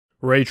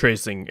Ray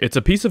tracing. It's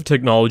a piece of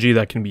technology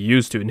that can be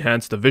used to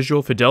enhance the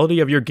visual fidelity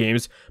of your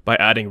games by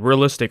adding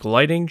realistic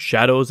lighting,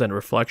 shadows, and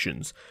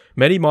reflections.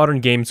 Many modern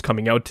games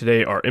coming out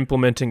today are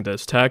implementing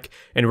this tech,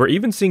 and we're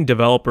even seeing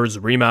developers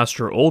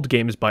remaster old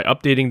games by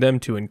updating them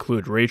to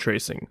include ray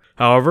tracing.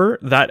 However,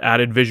 that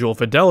added visual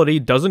fidelity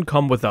doesn't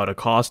come without a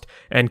cost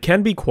and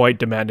can be quite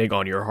demanding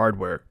on your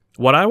hardware.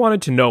 What I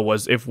wanted to know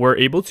was if we're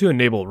able to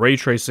enable ray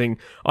tracing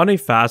on a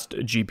fast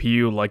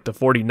GPU like the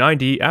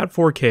 4090 at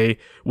 4K,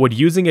 would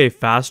using a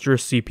faster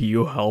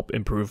CPU help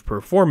improve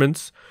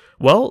performance?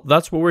 Well,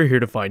 that's what we're here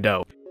to find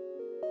out.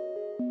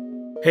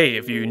 Hey,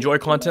 if you enjoy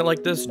content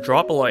like this,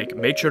 drop a like,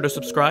 make sure to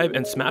subscribe,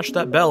 and smash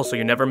that bell so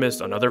you never miss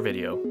another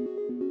video.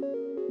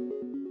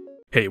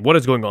 Hey, what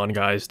is going on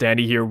guys?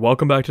 Danny here,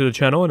 welcome back to the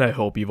channel and I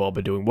hope you've all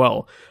been doing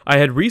well. I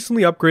had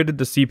recently upgraded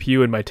the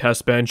CPU in my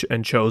test bench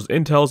and chose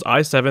Intel's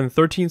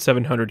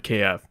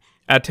i7-13700KF.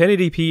 At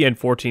 1080p and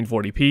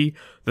 1440p,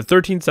 the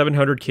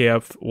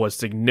 13700KF was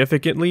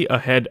significantly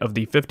ahead of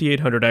the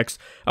 5800X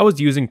I was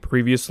using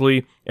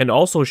previously and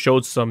also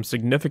showed some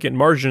significant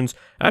margins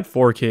at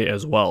 4K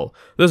as well.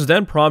 This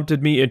then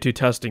prompted me into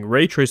testing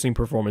ray tracing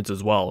performance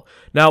as well.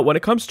 Now, when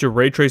it comes to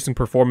ray tracing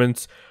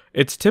performance,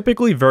 it's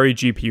typically very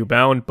GPU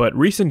bound, but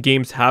recent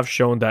games have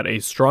shown that a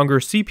stronger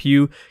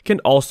CPU can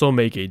also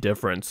make a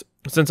difference.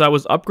 Since I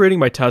was upgrading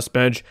my test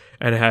bench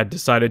and had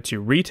decided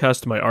to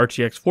retest my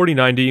RTX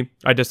 4090,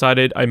 I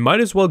decided I might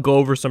as well go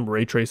over some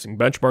ray tracing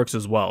benchmarks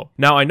as well.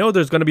 Now, I know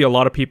there's going to be a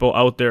lot of people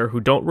out there who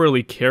don't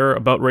really care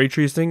about ray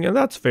tracing, and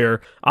that's fair.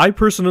 I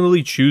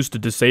personally choose to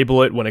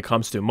disable it when it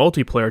comes to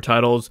multiplayer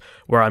titles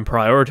where I'm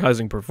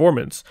prioritizing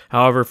performance.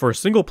 However, for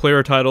single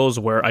player titles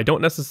where I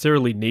don't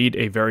necessarily need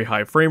a very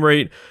high frame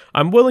rate,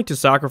 I'm willing to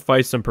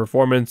sacrifice some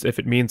performance if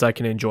it means I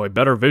can enjoy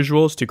better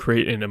visuals to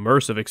create an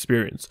immersive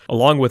experience.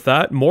 Along with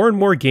that, more and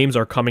more games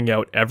are coming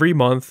out every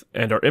month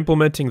and are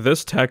implementing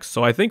this tech,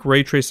 so I think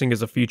ray tracing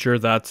is a feature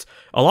that's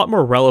a lot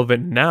more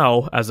relevant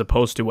now as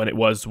opposed to when it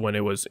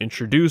was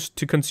introduced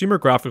to consumer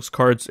graphics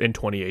cards in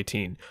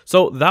 2018.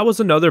 So that was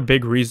another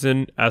big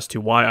reason as to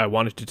why I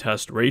wanted to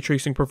test ray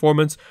tracing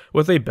performance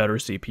with a better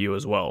CPU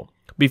as well.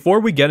 Before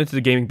we get into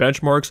the gaming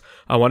benchmarks,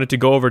 I wanted to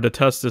go over the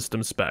test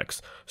system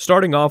specs.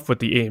 Starting off with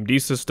the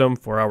AMD system,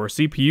 for our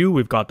CPU,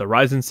 we've got the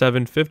Ryzen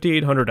 7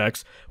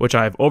 5800X, which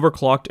I have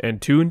overclocked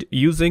and tuned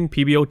using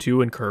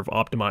PBO2 and Curve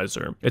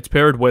Optimizer. It's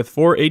paired with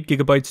 4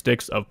 8GB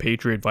sticks of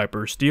Patriot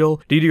Viper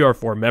Steel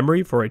DDR4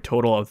 memory for a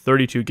total of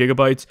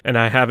 32GB, and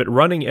I have it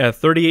running at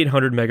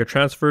 3800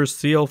 megatransfers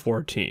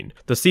CL14.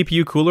 The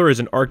CPU cooler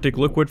is an Arctic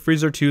Liquid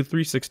Freezer 2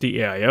 360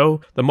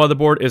 AIO. The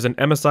motherboard is an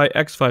MSI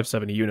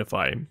X570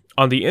 Unify.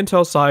 On the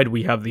Intel side,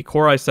 we have the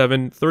Core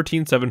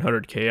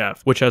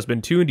i7-13700KF, which has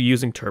been tuned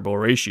using turbo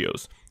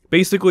ratios.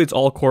 Basically, its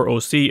all-core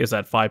OC is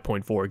at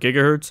 5.4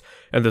 GHz,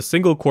 and the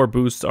single-core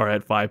boosts are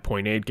at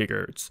 5.8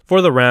 GHz.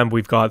 For the RAM,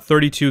 we've got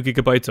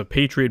 32GB of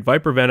Patriot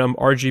Viper Venom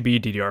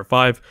RGB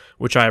DDR5,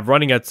 which I have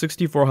running at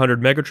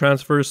 6400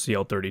 megatransfers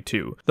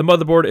CL32. The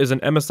motherboard is an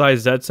MSI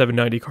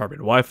Z790 Carbon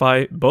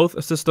Wifi.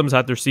 Both systems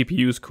had their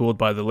CPUs cooled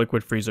by the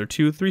Liquid Freezer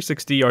 2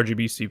 360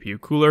 RGB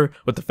CPU cooler,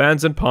 with the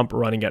fans and pump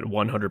running at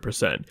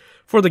 100%.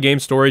 For the game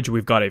storage,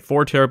 we've got a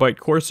 4TB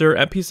Corsair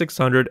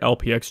MP600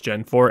 LPX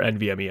Gen 4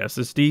 NVMe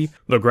SSD.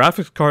 The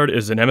graphics card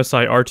is an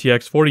MSI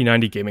RTX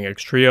 4090 Gaming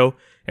X Trio,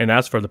 and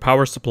as for the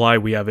power supply,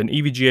 we have an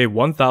EVGA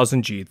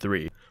 1000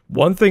 G3.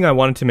 One thing I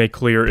wanted to make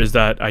clear is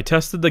that I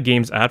tested the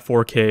games at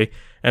 4K,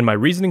 and my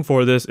reasoning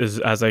for this is,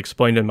 as I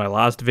explained in my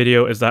last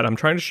video, is that I'm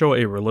trying to show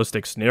a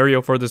realistic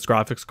scenario for this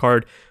graphics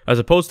card, as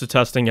opposed to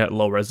testing at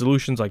low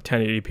resolutions like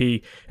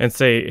 1080p and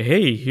say,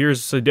 hey,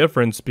 here's the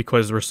difference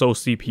because we're so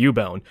CPU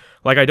bound.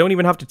 Like, I don't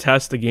even have to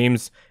test the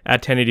games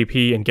at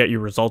 1080p and get you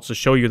results to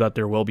show you that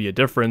there will be a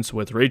difference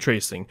with ray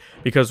tracing,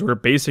 because we're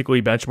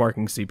basically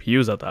benchmarking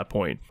CPUs at that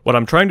point. What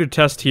I'm trying to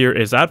test here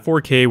is at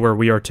 4K, where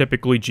we are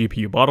typically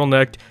GPU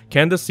bottlenecked,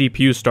 can the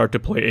CPU start to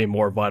play a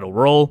more vital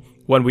role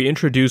when we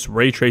introduce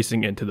ray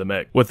tracing into the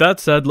mix. With that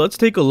said, let's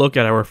take a look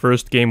at our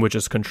first game, which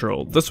is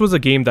Control. This was a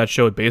game that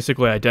showed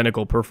basically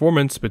identical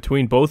performance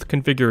between both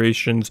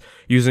configurations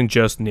using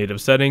just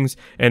native settings,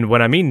 and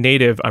when I mean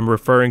native, I'm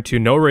referring to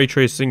no ray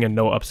tracing and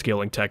no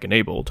upscaling tech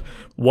enabled.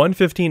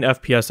 115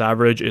 FPS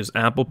average is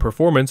ample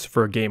performance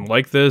for a game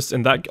like this,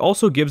 and that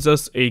also gives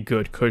us a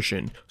good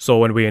cushion. So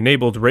when we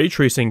enabled ray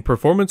tracing,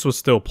 performance was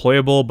still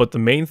playable, but the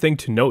main thing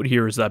to note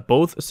here is that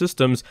both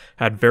systems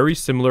had very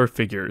similar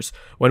figures.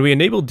 When we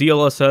enabled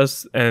DLSS,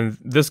 and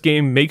this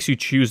game makes you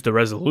choose the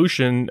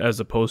resolution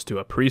as opposed to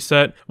a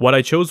preset, what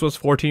I chose was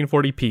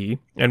 1440p,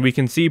 and we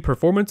can see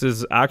performance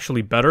is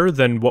actually better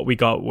than what we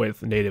got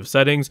with native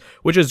settings,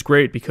 which is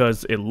great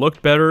because it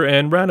looked better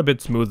and ran a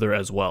bit smoother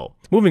as well.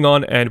 Moving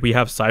on, and we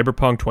have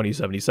CYBERPUNK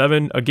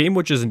 2077, a game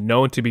which is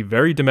known to be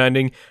very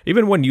demanding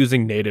even when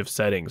using native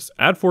settings.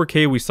 At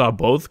 4K, we saw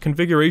both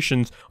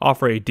configurations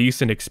offer a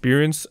decent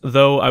experience,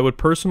 though I would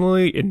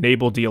personally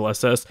enable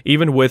DLSS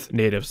even with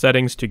native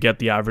settings to get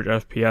the average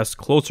FPS FPS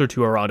closer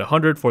to around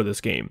 100 for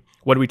this game.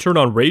 When we turn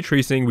on ray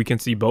tracing, we can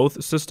see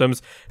both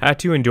systems had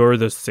to endure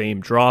the same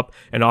drop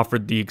and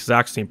offered the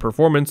exact same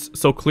performance,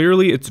 so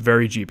clearly it's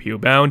very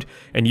GPU bound,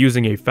 and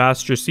using a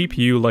faster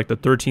CPU like the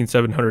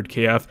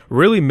 13700KF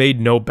really made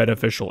no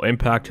beneficial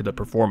impact to the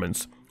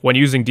performance. When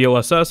using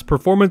DLSS,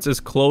 performance is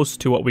close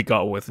to what we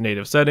got with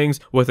native settings,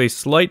 with a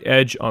slight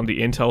edge on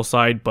the Intel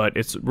side, but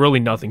it's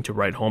really nothing to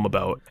write home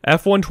about.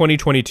 F1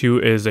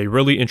 2022 is a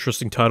really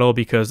interesting title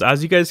because,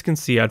 as you guys can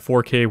see at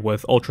 4K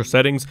with ultra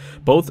settings,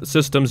 both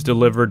systems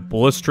delivered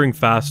blistering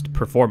fast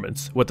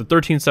performance, with the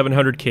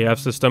 13700KF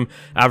system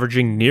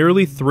averaging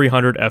nearly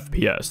 300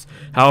 FPS.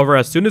 However,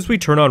 as soon as we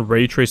turn on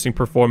ray tracing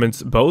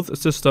performance, both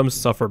systems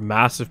suffer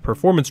massive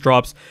performance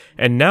drops,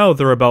 and now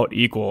they're about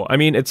equal. I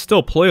mean, it's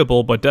still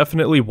playable, but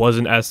definitely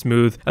wasn't as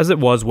smooth as it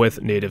was with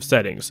native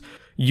settings.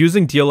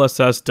 Using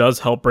DLSS does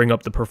help bring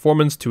up the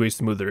performance to a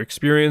smoother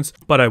experience,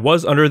 but I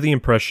was under the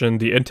impression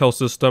the Intel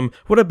system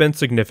would have been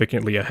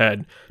significantly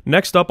ahead.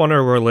 Next up on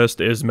our list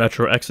is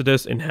Metro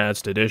Exodus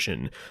Enhanced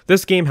Edition.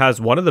 This game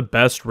has one of the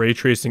best ray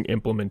tracing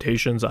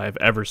implementations I have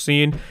ever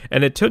seen,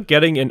 and it took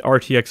getting an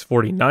RTX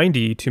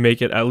 4090 to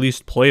make it at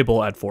least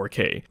playable at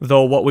 4K.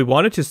 Though what we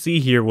wanted to see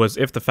here was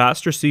if the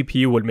faster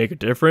CPU would make a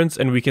difference,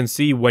 and we can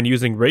see when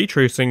using ray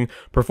tracing,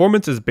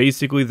 performance is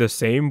basically the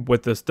same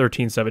with this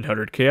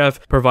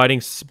 13700KF,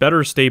 providing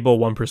better stable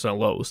 1%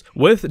 lows.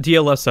 With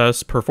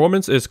DLSS,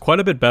 performance is quite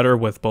a bit better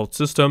with both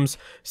systems.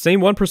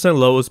 Same 1%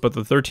 lows, but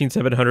the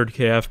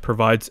 13700KF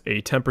provides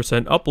a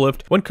 10%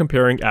 uplift when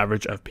comparing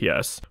average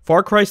FPS.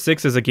 Far Cry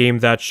 6 is a game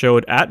that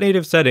showed at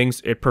native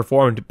settings it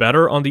performed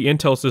better on the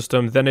Intel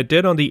system than it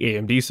did on the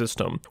AMD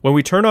system. When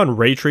we turn on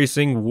ray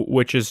tracing,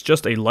 which is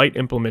just a light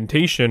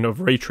implementation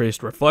of ray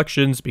traced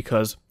reflections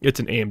because it's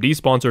an AMD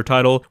sponsored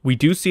title, we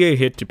do see a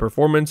hit to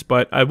performance,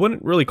 but I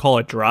wouldn't really call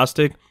it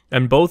drastic,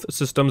 and both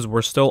systems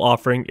were still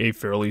offering a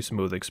fairly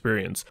smooth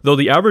experience, though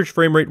the average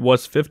frame rate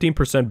was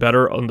 15%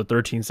 better on the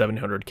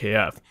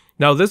 13700KF.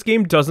 Now, this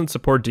game doesn't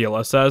support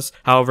DLSS,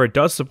 however it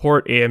does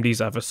support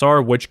AMD's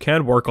FSR, which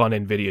can work on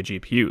NVIDIA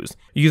GPUs.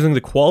 Using the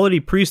quality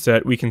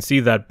preset, we can see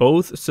that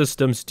both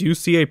systems do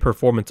see a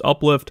performance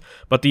uplift,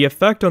 but the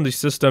effect on the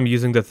system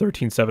using the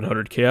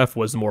 13700KF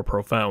was more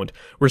profound.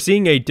 We're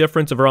seeing a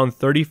difference of around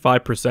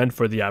 35%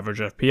 for the average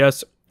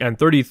FPS, and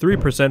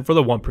 33% for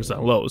the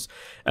 1% lows.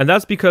 And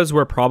that's because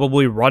we're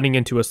probably running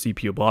into a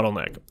CPU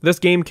bottleneck. This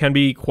game can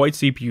be quite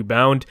CPU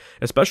bound,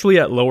 especially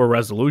at lower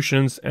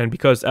resolutions, and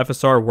because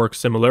FSR works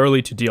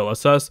similarly to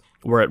DLSS,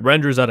 where it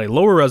renders at a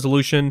lower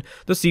resolution,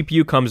 the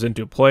CPU comes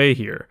into play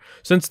here.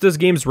 Since this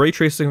game's ray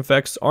tracing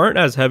effects aren't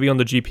as heavy on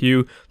the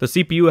GPU, the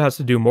CPU has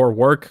to do more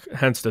work,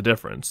 hence the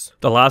difference.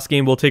 The last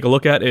game we'll take a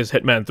look at is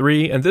Hitman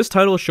 3, and this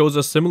title shows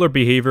us similar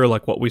behavior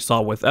like what we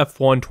saw with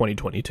F1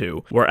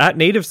 2022, where at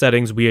native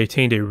settings we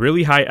attained a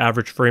really high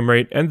average frame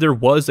rate, and there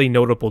was a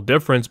notable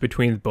difference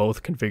between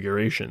both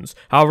configurations.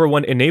 However,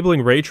 when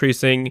enabling ray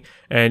tracing,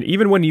 and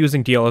even when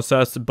using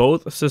DLSS,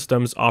 both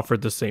systems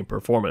offered the same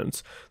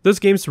performance. This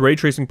game's ray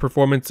tracing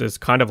performance is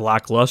kind of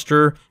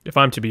lackluster, if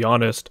I'm to be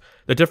honest.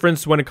 The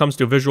difference when it comes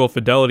to visual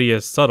fidelity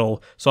is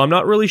subtle, so I'm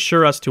not really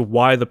sure as to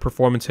why the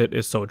performance hit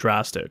is so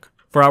drastic.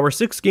 For our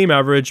 6 game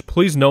average,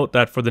 please note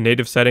that for the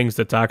native settings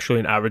it's actually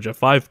an average of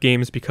 5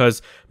 games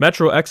because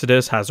Metro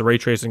Exodus has ray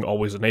tracing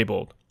always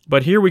enabled.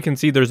 But here we can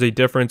see there's a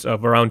difference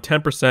of around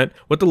 10%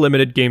 with the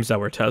limited games that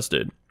were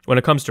tested. When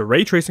it comes to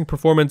ray tracing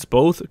performance,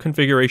 both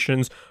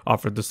configurations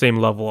offered the same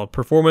level of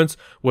performance,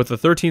 with the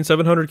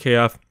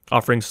 13700KF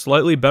offering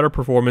slightly better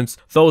performance,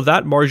 though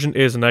that margin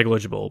is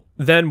negligible.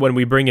 Then when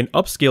we bring in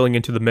upscaling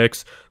into the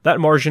mix, that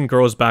margin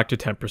grows back to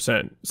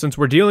 10%, since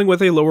we're dealing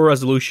with a lower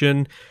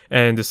resolution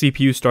and the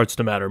CPU starts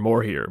to matter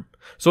more here.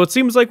 So it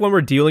seems like when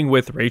we're dealing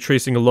with ray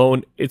tracing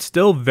alone, it's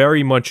still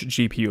very much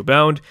GPU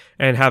bound,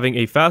 and having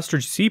a faster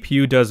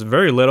CPU does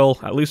very little,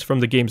 at least from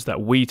the games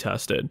that we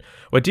tested.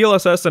 With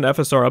DLSS and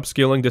FSR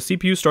upscaling, the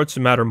CPU starts to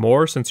matter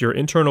more since your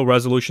internal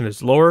resolution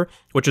is lower,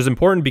 which is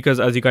important because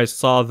as you guys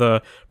saw,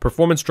 the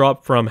performance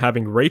drop from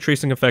having ray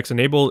tracing effects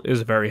enabled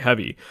is very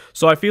heavy.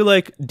 So I feel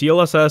like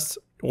DLSS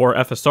or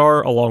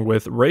FSR along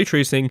with ray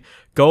tracing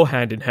go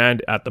hand in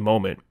hand at the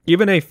moment.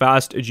 Even a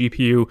fast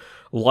GPU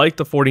like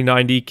the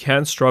 4090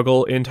 can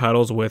struggle in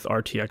titles with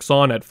RTX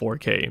on at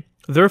 4K.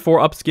 Therefore,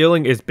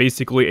 upscaling is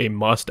basically a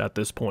must at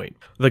this point.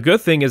 The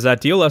good thing is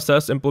that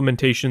DLSS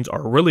implementations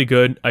are really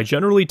good. I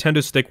generally tend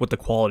to stick with the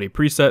quality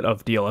preset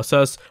of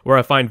DLSS, where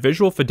I find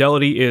visual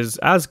fidelity is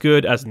as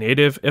good as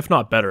native, if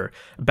not better.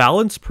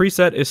 Balance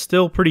preset is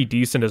still pretty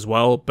decent as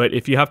well, but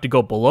if you have to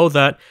go below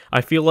that,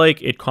 I feel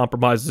like it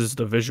compromises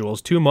the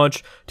visuals too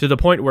much to the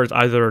point where it's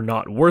either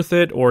not worth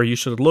it or you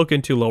should look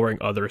into lowering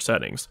other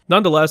settings.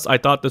 Nonetheless, I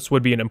thought this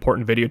would be an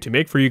important video to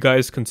make for you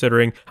guys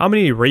considering how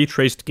many ray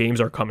traced games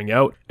are coming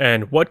out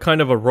and what kind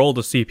of a role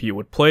the CPU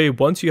would play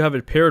once you have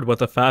it paired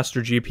with a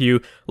faster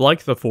GPU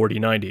like the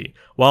 4090.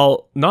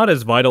 While not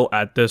as vital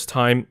at this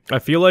time, I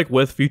feel like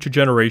with future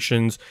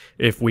generations,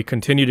 if we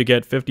continue to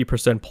get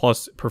 50%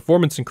 plus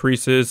performance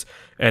increases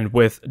and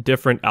with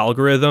different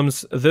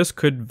algorithms, this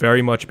could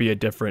very much be a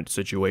different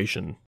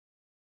situation.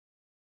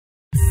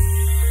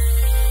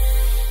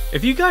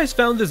 If you guys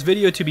found this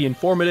video to be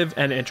informative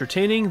and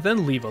entertaining,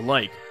 then leave a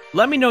like.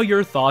 Let me know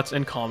your thoughts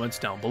and comments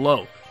down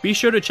below. Be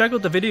sure to check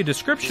out the video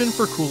description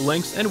for cool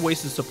links and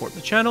ways to support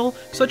the channel,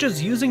 such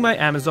as using my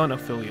Amazon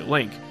affiliate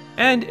link.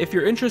 And if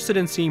you're interested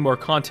in seeing more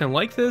content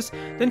like this,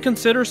 then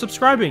consider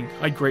subscribing,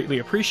 I'd greatly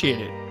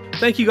appreciate it.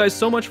 Thank you guys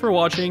so much for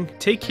watching,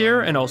 take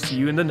care, and I'll see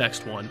you in the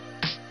next one.